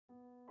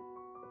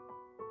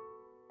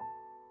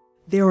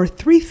There are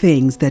three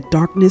things that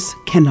darkness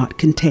cannot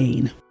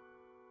contain: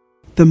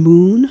 the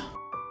moon,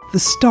 the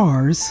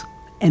stars,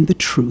 and the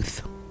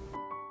truth.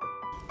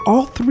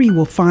 All three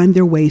will find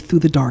their way through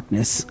the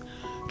darkness.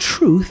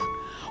 Truth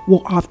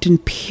will often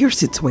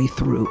pierce its way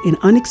through in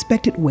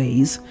unexpected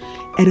ways,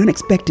 at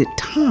unexpected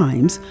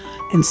times,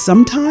 and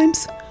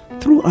sometimes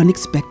through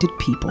unexpected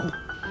people.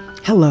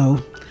 Hello,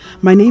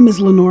 my name is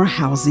Lenora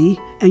Halsey,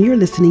 and you're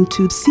listening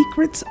to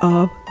Secrets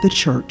of the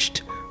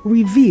Churched,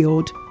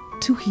 Revealed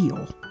to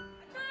Heal.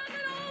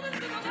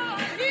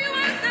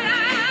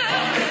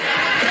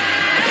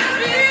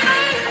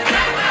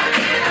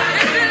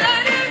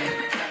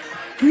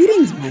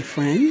 Greetings, my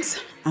friends.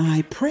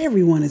 I pray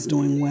everyone is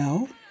doing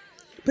well.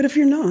 But if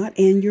you're not,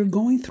 and you're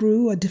going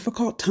through a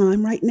difficult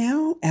time right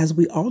now, as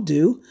we all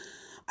do,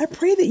 I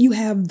pray that you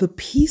have the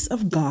peace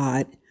of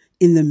God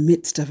in the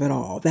midst of it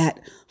all. That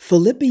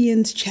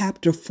Philippians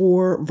chapter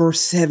 4,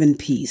 verse 7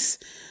 peace.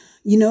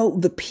 You know,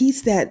 the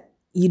peace that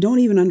you don't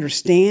even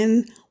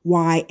understand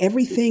why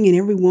everything and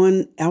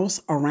everyone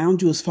else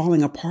around you is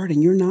falling apart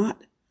and you're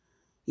not.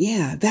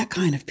 Yeah, that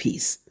kind of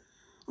peace.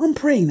 I'm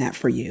praying that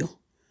for you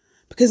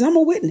because I'm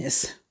a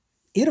witness.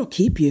 It'll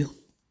keep you.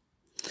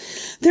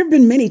 There have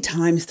been many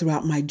times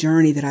throughout my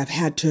journey that I've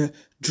had to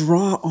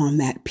draw on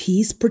that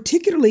peace,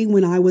 particularly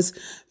when I was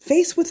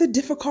faced with a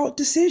difficult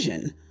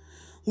decision,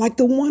 like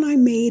the one I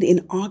made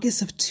in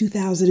August of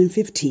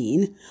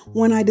 2015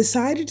 when I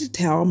decided to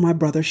tell my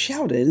brother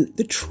Sheldon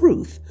the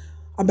truth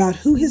about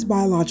who his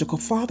biological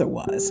father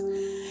was,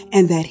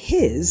 and that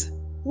his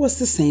was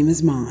the same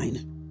as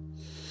mine.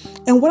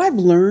 And what I've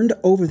learned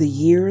over the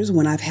years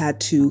when I've had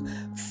to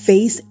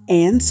face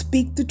and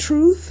speak the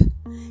truth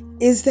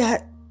is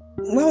that,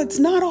 well, it's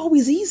not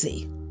always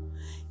easy.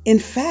 In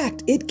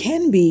fact, it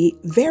can be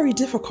very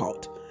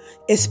difficult,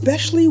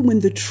 especially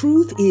when the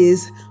truth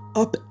is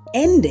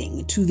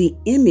upending to the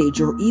image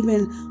or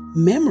even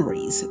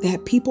memories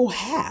that people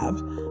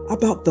have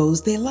about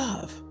those they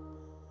love.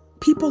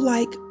 People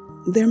like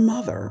their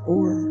mother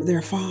or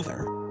their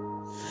father.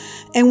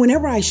 And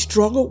whenever I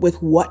struggled with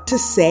what to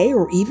say,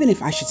 or even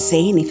if I should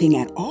say anything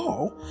at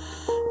all,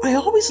 I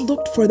always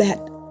looked for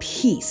that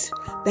peace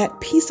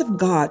of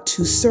God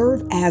to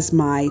serve as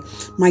my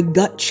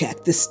gut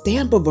check, the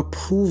stamp of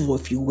approval,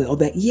 if you will,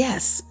 that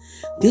yes,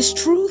 this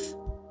truth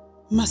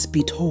must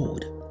be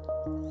told.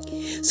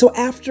 So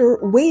after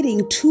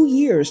waiting 2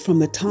 years from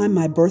the time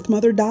my birth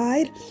mother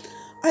died,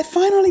 I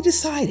finally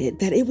decided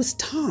that it was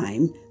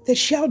time that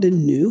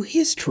Sheldon knew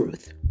his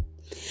truth.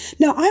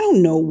 Now, I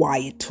don't know why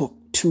it took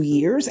 2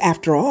 years.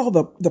 After all,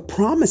 the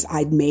promise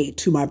I'd made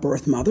to my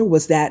birth mother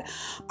was that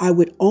I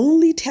would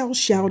only tell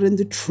Sheldon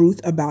the truth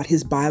about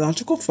his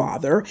biological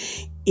father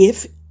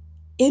if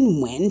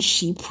and when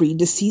she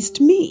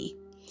predeceased me.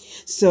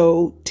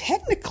 So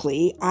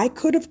technically, I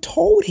could have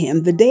told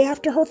him the day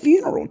after her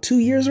funeral 2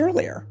 years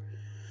earlier.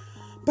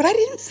 But I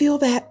didn't feel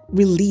that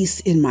release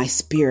in my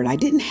spirit. I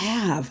didn't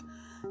have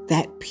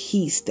that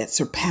peace that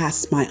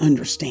surpassed my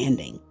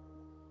understanding.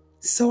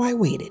 So I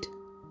waited.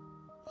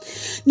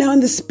 Now,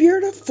 in the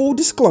spirit of full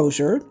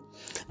disclosure,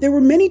 there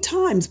were many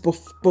times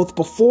both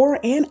before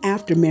and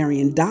after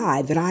Marion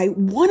died that I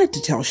wanted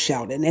to tell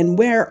Sheldon and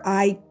where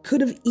I could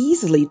have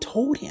easily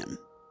told him.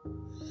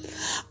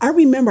 I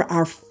remember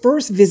our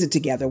first visit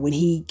together when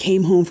he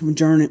came home from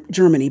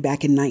Germany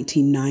back in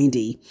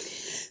 1990.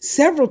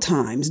 Several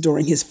times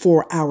during his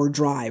 4-hour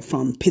drive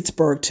from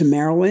Pittsburgh to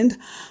Maryland,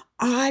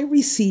 I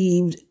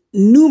received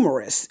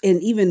numerous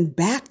and even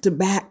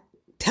back-to-back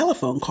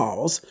telephone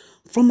calls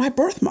from my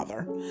birth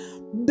mother,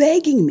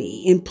 begging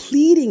me and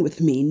pleading with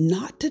me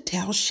not to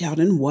tell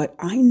Sheldon what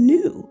I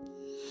knew.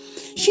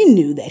 She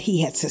knew that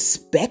he had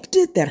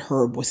suspected that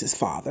Herb was his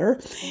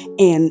father,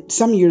 and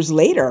some years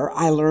later,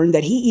 I learned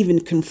that he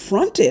even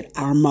confronted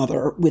our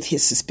mother with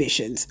his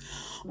suspicions,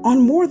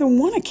 on more than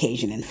one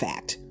occasion, in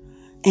fact.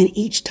 And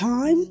each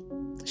time,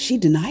 she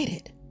denied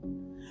it.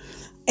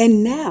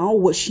 And now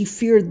what she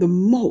feared the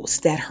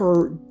most, that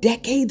her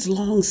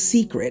decades-long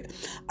secret,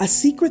 a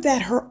secret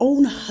that her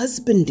own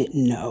husband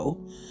didn't know,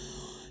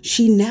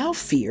 she now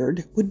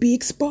feared would be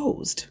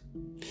exposed.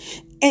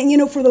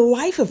 And for the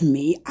life of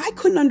me, I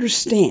couldn't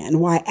understand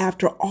why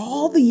after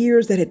all the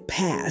years that had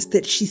passed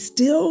that she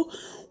still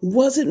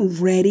wasn't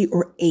ready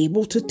or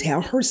able to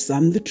tell her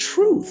son the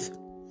truth.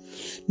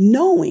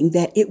 Knowing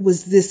that it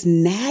was this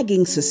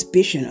nagging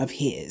suspicion of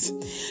his,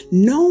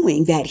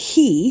 knowing that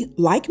he,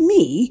 like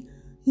me,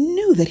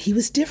 knew that he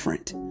was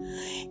different.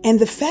 And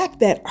the fact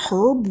that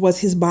Herb was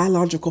his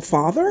biological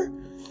father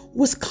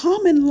was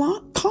common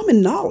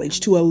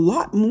knowledge to a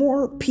lot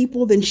more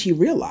people than she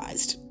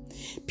realized.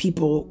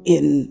 People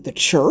in the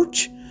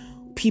church,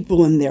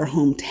 people in their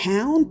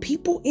hometown,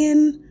 people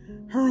in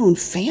her own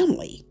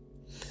family.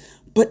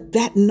 But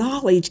that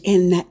knowledge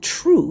and that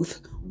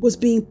truth was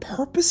being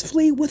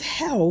purposefully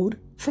withheld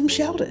from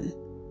Sheldon.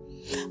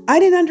 I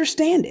didn't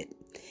understand it.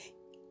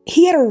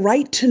 He had a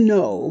right to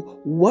know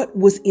what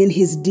was in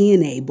his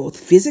DNA, both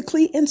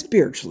physically and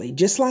spiritually,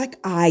 just like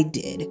I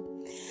did.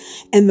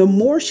 And the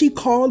more she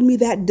called me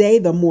that day,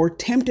 the more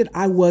tempted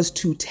I was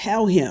to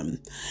tell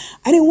him.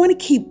 I didn't want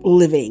to keep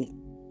living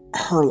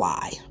her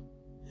lie,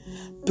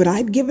 but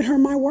I'd given her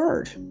my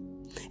word.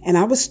 And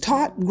I was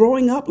taught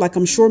growing up, like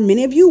I'm sure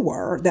many of you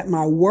were, that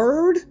my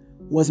word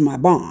was my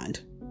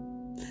bond.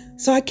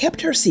 So I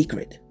kept her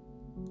secret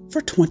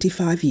for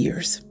 25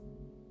 years.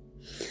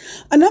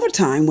 Another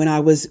time when I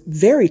was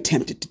very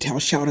tempted to tell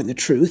Sheldon the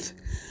truth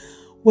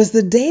was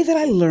the day that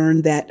I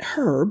learned that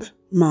Herb,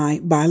 my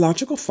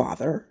biological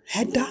father,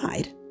 had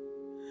died.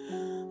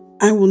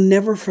 I will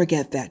never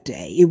forget that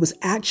day. It was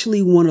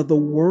actually one of the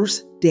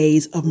worst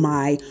days of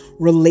my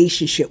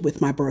relationship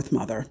with my birth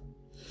mother.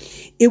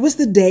 It was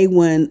the day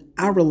when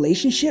our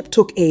relationship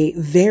took a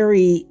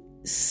very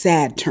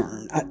sad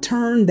turn, a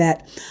turn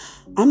that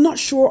I'm not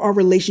sure our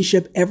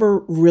relationship ever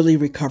really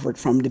recovered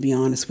from, to be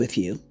honest with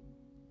you.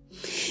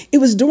 It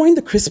was during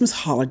the Christmas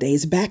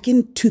holidays back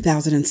in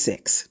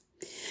 2006.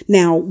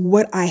 Now,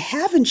 what I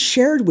haven't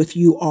shared with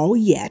you all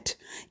yet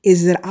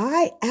is that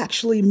I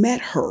actually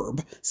met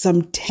Herb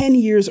some 10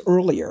 years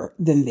earlier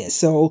than this.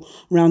 So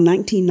around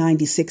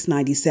 1996,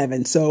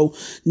 97. So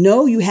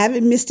no, you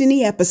haven't missed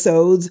any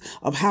episodes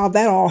of how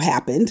that all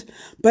happened,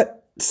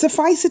 but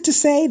suffice it to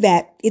say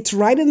that it's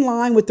right in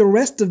line with the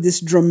rest of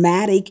this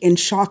dramatic and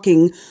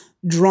shocking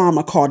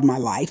drama called my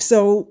life.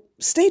 So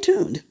stay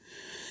tuned.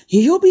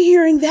 You'll be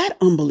hearing that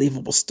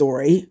unbelievable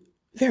story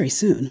very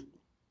soon.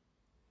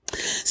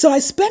 So I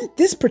spent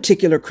this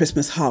particular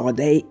Christmas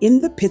holiday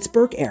in the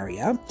Pittsburgh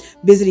area,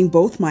 visiting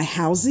both my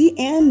housey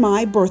and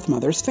my birth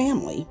mother's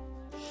family.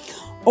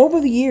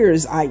 Over the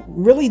years, I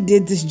really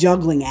did this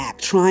juggling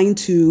act, trying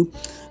to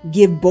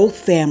give both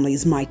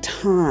families my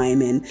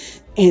time.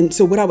 And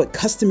so what I would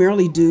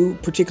customarily do,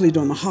 particularly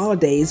during the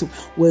holidays,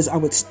 was I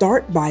would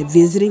start by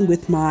visiting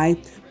with my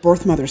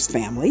birth mother's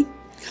family,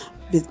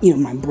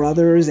 my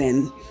brothers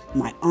and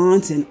my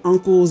aunts and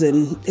uncles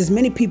and as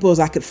many people as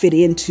I could fit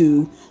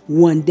into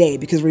one day.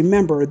 Because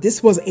remember,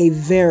 this was a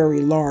very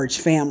large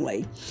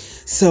family.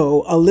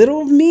 So a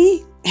little of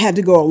me had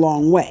to go a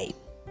long way.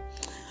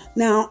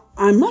 Now,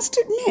 I must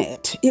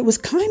admit, it was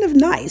kind of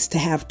nice to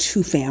have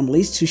two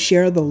families to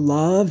share the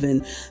love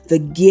and the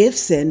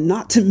gifts and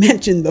not to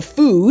mention the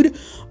food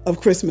of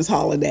Christmas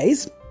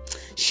holidays.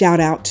 Shout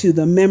out to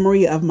the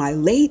memory of my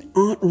late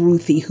Aunt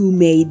Ruthie, who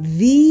made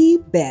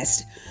the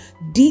best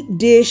deep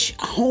dish,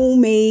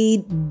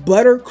 homemade,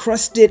 butter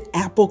crusted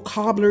apple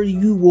cobbler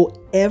you will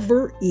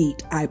ever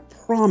eat. I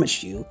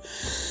promise you.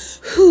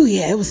 Whew,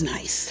 yeah, it was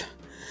nice.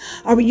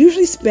 I would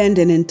usually spend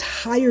an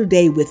entire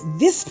day with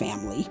this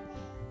family.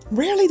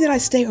 Rarely did I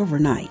stay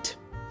overnight.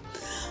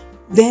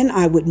 Then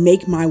I would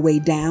make my way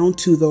down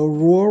to the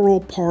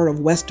rural part of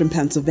Western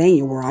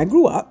Pennsylvania where I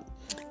grew up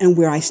and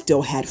where I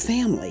still had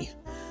family.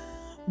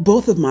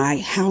 Both of my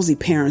housey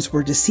parents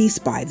were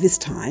deceased by this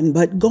time,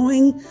 but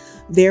going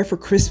there for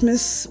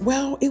Christmas,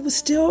 well, it was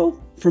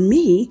still, for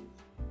me,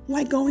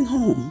 like going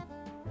home.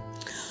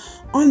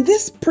 On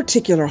this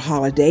particular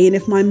holiday, and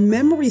if my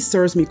memory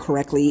serves me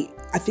correctly,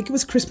 I think it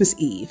was Christmas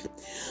Eve,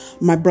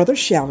 my brother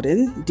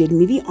Sheldon did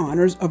me the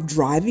honors of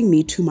driving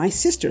me to my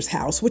sister's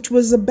house, which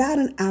was about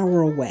an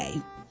hour away.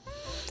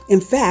 In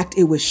fact,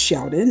 it was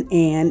Sheldon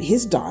and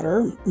his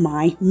daughter,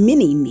 my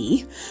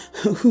mini-me,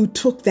 who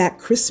took that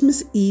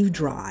Christmas Eve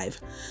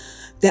drive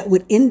that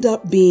would end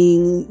up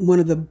being one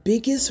of the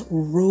biggest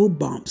road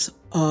bumps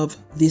of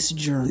this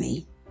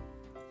journey.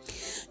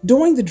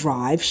 During the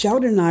drive,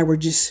 Sheldon and I were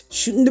just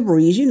shooting the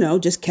breeze,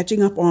 just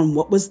catching up on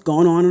what was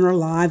going on in our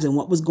lives and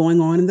what was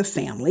going on in the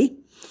family.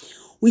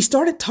 We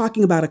started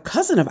talking about a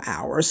cousin of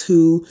ours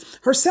who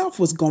herself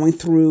was going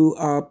through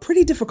a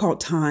pretty difficult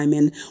time.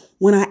 And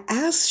when I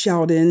asked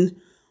Sheldon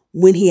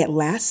when he had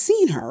last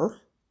seen her,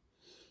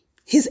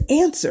 his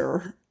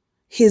answer,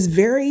 his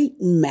very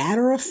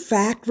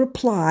matter-of-fact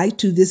reply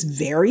to this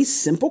very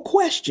simple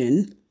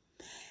question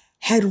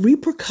had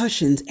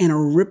repercussions and a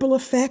ripple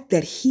effect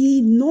that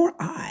he nor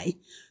I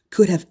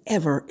could have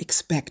ever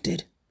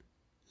expected.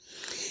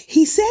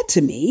 He said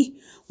to me,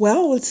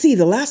 well, let's see,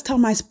 the last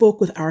time I spoke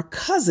with our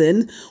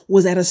cousin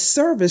was at a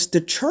service the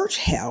church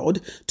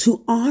held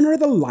to honor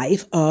the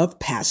life of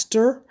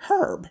Pastor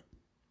Herb.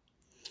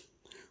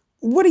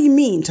 What do you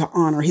mean to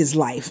honor his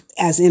life?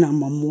 As in a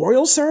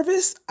memorial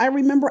service? I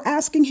remember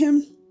asking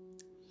him.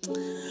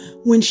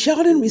 When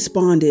Sheldon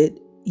responded,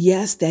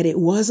 yes, that it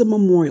was a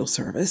memorial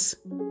service,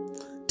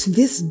 to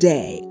this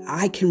day,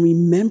 I can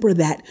remember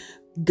that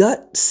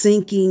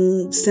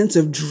gut-sinking sense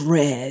of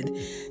dread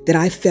that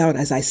I felt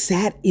as I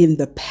sat in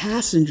the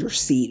passenger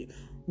seat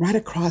right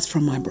across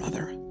from my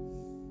brother.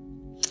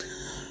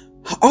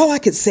 All I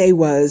could say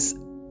was,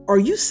 are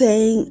you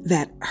saying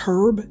that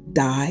Herb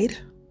died?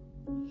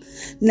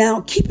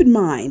 Now, keep in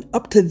mind,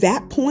 up to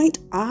that point,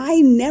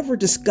 I never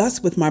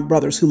discussed with my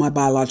brothers who my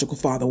biological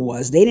father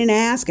was. They didn't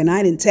ask and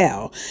I didn't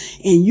tell.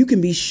 And you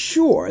can be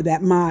sure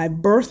that my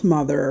birth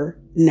mother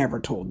never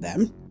told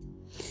them.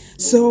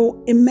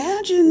 So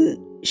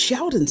imagine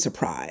Sheldon's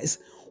surprise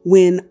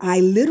when I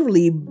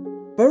literally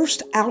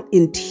burst out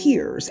in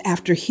tears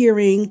after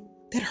hearing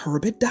that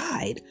Herb had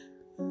died.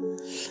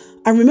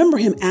 I remember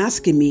him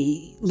asking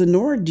me,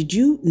 Lenora, did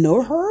you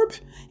know Herb?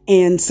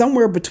 And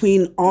somewhere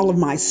between all of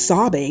my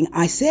sobbing,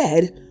 I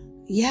said,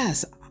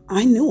 yes,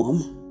 I knew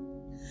him.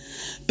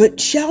 But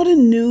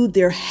Sheldon knew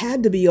there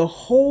had to be a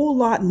whole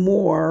lot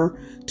more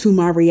to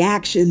my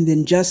reaction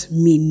than just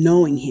me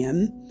knowing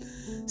him.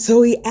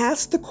 So he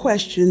asked the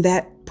question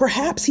that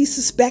perhaps he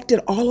suspected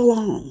all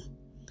along.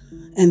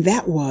 And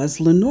that was,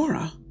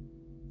 Lenora,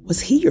 was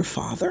he your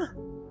father?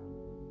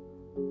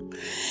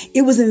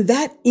 It was in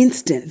that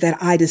instant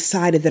that I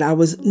decided that I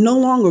was no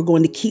longer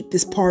going to keep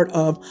this part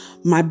of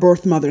my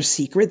birth mother's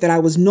secret, that I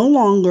was no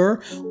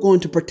longer going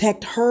to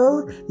protect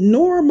her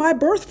nor my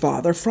birth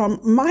father from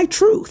my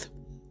truth.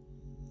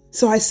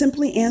 So I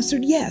simply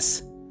answered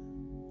yes,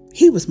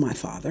 he was my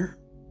father.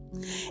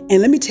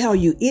 And let me tell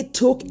you, it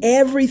took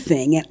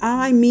everything, and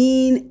I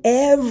mean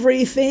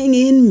everything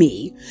in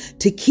me,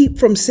 to keep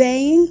from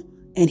saying,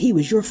 and he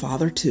was your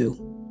father too.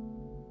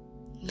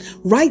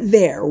 Right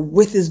there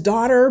with his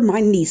daughter,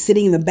 my niece,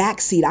 sitting in the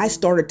back seat, I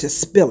started to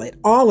spill it,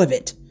 all of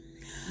it.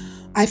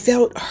 I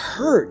felt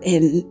hurt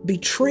and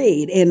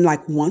betrayed, and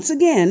like once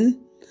again,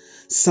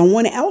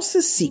 someone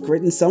else's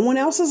secret and someone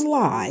else's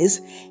lies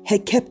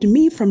had kept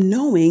me from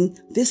knowing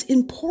this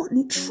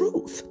important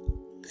truth.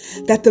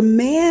 That the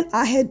man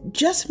I had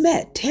just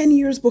met 10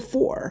 years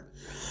before,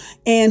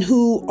 and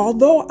who,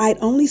 although I'd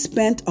only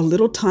spent a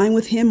little time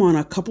with him on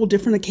a couple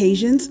different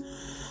occasions,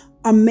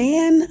 a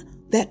man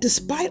that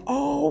despite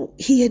all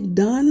he had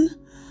done,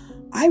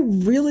 I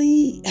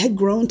really had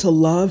grown to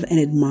love and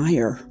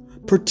admire,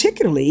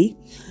 particularly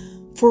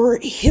for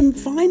him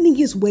finding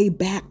his way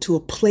back to a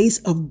place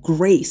of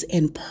grace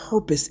and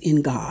purpose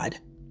in God.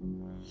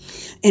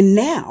 And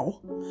now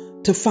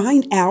to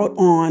find out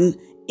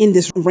in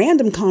this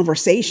random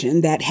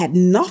conversation that had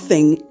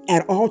nothing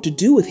at all to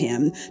do with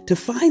him, to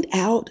find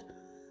out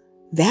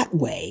that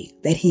way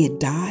that he had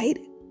died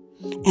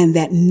and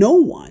that no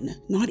one,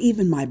 not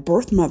even my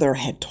birth mother,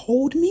 had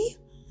told me.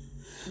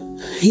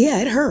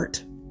 Yeah, it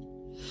hurt.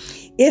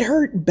 It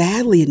hurt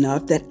badly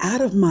enough that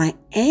out of my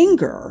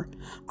anger,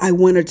 I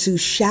wanted to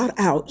shout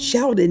out,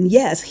 Sheldon,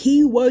 yes,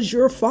 he was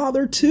your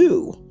father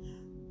too.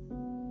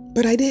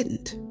 But I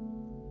didn't.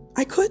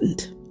 I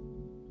couldn't.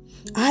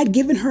 I'd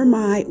given her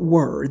my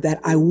word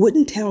that I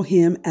wouldn't tell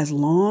him as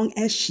long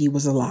as she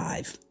was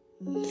alive.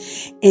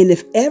 And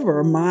if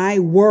ever my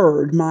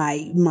word,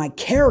 my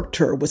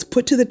character was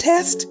put to the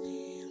test,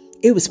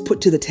 it was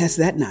put to the test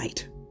that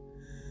night.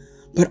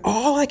 But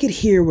all I could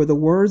hear were the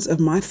words of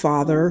my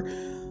father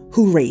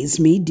who raised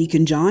me,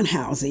 Deacon John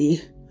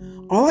Housey.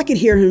 All I could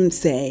hear him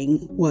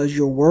saying was,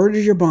 your word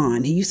is your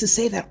bond. He used to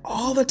say that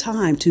all the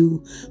time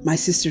to my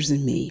sisters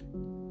and me.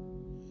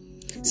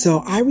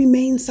 So I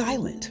remained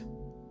silent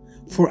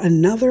for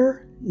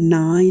another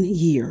 9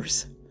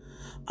 years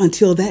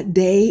until that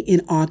day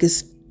in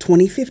August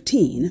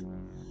 2015,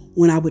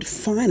 when I would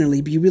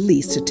finally be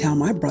released to tell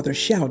my brother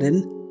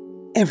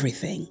Sheldon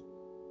everything.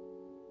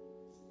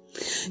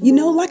 You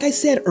know, like I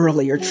said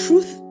earlier,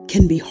 truth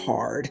can be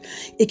hard.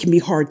 It can be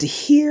hard to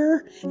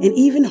hear and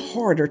even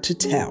harder to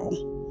tell.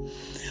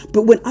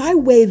 But when I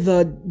weigh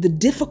the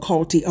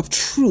difficulty of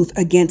truth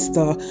against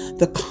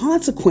the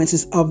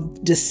consequences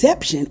of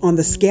deception on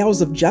the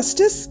scales of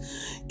justice,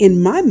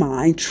 in my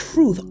mind,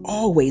 truth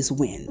always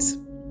wins.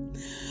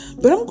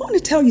 But I'm going to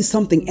tell you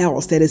something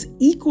else that is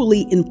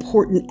equally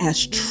important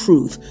as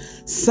truth.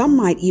 Some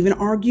might even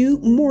argue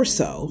more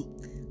so,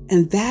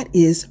 and that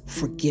is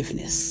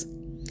forgiveness.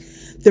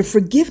 The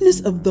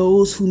forgiveness of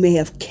those who may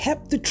have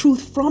kept the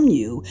truth from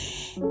you,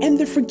 and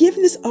the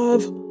forgiveness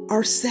of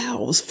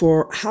ourselves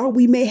for how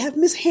we may have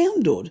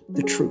mishandled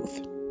the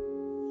truth.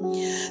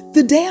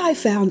 The day I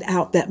found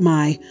out that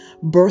my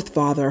birth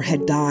father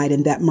had died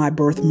and that my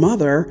birth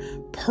mother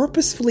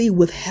purposefully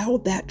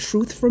withheld that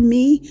truth from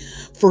me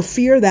for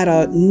fear that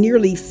a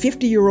nearly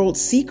 50-year-old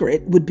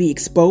secret would be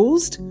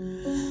exposed,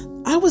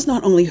 I was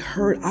not only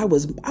hurt, I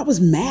was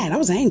mad, I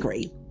was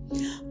angry.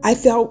 I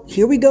felt,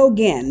 here we go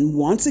again.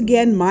 Once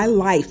again, my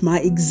life, my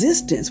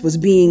existence was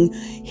being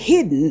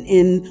hidden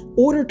in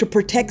order to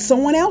protect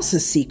someone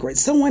else's secret,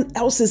 someone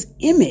else's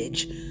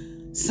image,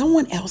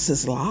 someone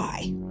else's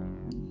lie.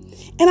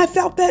 And I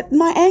felt that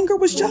my anger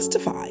was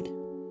justified.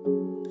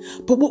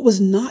 But what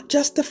was not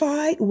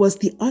justified was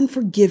the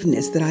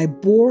unforgiveness that I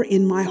bore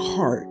in my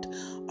heart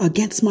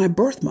against my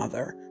birth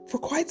mother for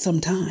quite some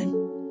time.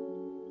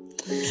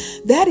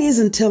 That is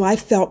until I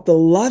felt the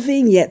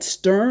loving yet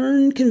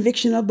stern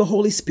conviction of the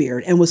Holy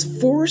Spirit and was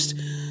forced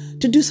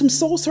to do some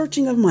soul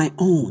searching of my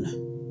own.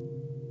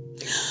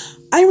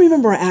 I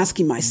remember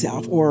asking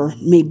myself, or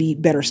maybe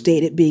better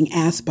stated, being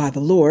asked by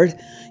the Lord,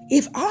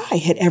 if I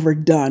had ever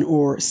done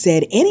or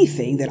said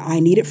anything that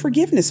I needed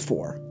forgiveness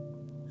for.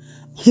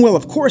 Well,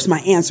 of course, my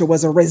answer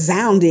was a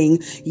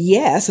resounding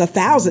yes,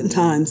 1,000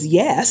 times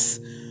yes.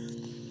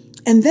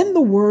 And then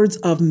the words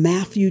of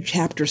Matthew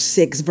chapter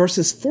 6,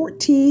 verses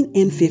 14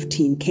 and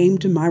 15 came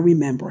to my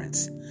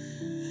remembrance.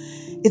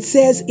 It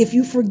says, if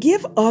you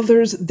forgive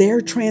others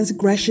their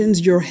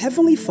transgressions, your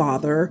heavenly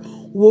Father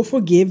will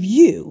forgive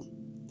you.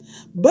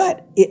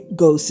 But it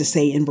goes to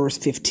say in verse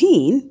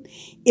 15,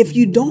 If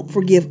you don't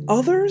forgive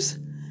others,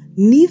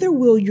 neither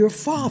will your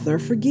Father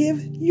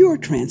forgive your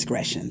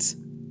transgressions.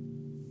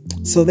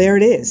 So there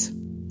it is.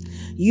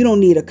 You don't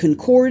need a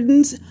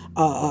concordance,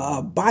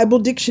 a Bible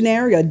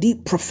dictionary, a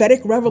deep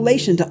prophetic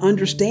revelation to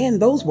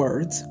understand those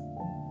words.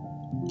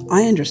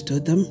 I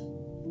understood them.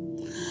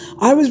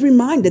 I was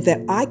reminded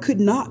that I could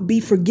not be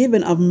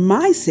forgiven of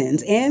my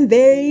sins, and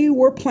they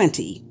were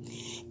plenty,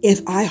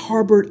 if I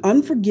harbored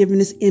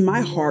unforgiveness in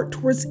my heart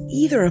towards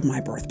either of my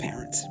birth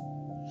parents.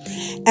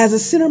 As a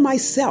sinner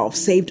myself,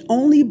 saved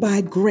only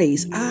by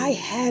grace, I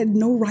had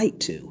no right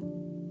to.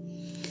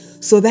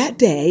 So that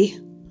day,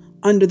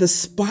 under the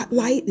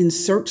spotlight and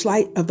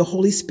searchlight of the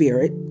Holy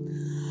Spirit,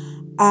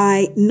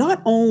 I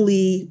not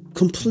only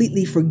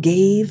completely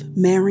forgave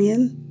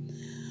Marion,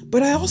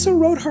 but I also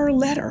wrote her a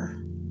letter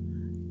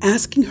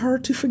asking her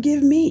to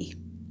forgive me.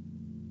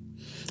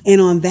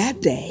 And on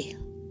that day,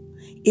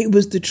 it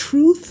was the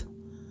truth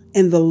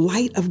and the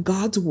light of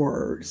God's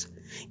words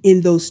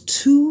in those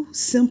two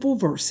simple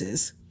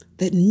verses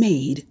that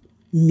made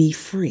me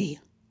free.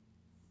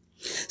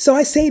 So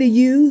I say to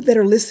you that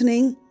are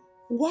listening,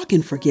 walk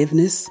in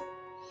forgiveness.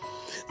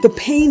 The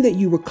pain that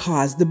you were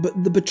caused,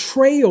 the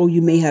betrayal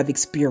you may have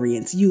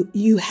experienced,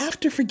 you have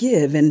to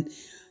forgive and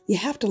you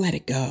have to let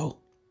it go.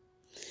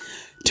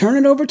 Turn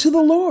it over to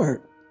the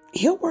Lord.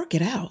 He'll work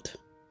it out.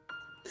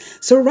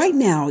 So right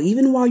now,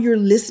 even while you're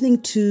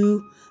listening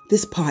to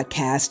this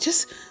podcast,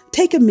 just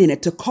take a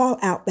minute to call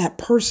out that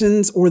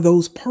person's or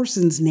those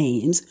persons'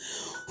 names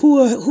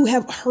who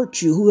have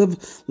hurt you, who have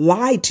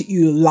lied to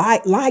you,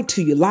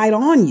 lied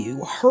on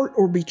you, hurt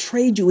or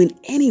betrayed you in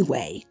any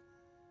way.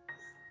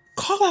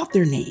 Call out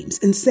their names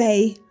and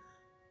say,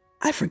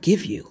 I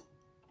forgive you.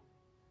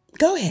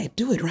 Go ahead,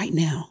 do it right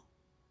now.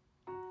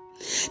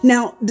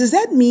 Now, does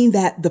that mean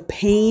that the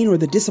pain or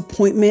the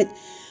disappointment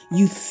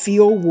you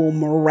feel will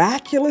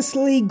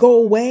miraculously go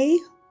away?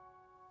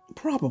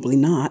 Probably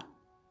not.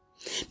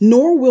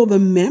 Nor will the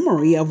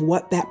memory of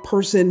what that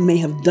person may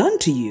have done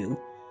to you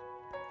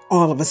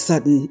all of a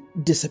sudden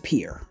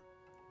disappear.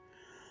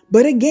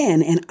 But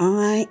again, and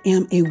I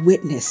am a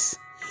witness,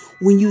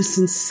 when you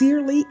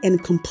sincerely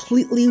and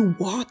completely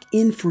walk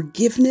in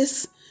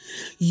forgiveness,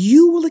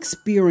 you will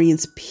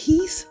experience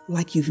peace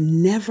like you've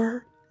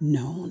never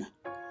known.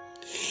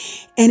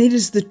 And it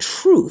is the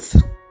truth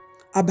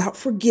about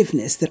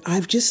forgiveness that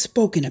I've just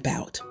spoken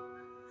about,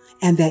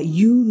 and that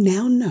you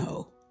now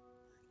know.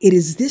 It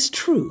is this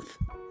truth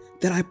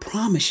that I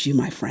promise you,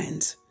 my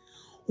friends,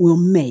 will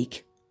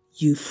make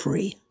you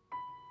free.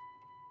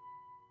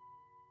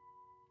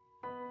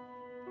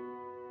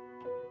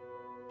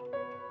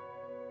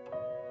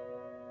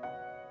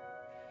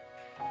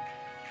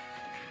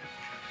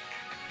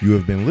 You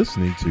have been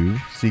listening to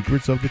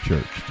Secrets of the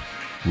Church,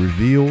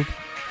 Revealed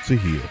to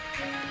Heal,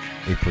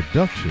 a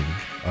production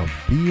of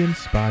Be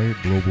Inspired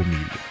Global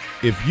Media.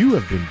 If you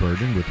have been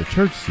burdened with a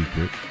church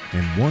secret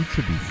and want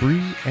to be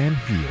free and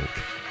healed,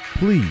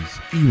 please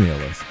email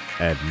us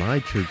at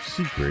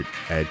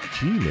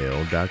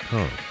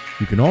mychurchsecret@gmail.com.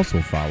 You can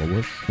also follow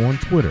us on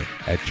Twitter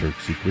at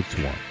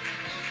ChurchSecrets1.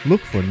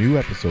 Look for new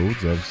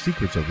episodes of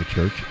Secrets of the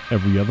Church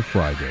every other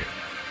Friday.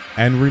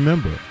 And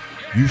remember,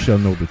 you shall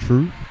know the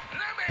truth,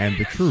 and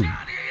the truth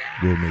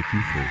will make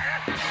you free.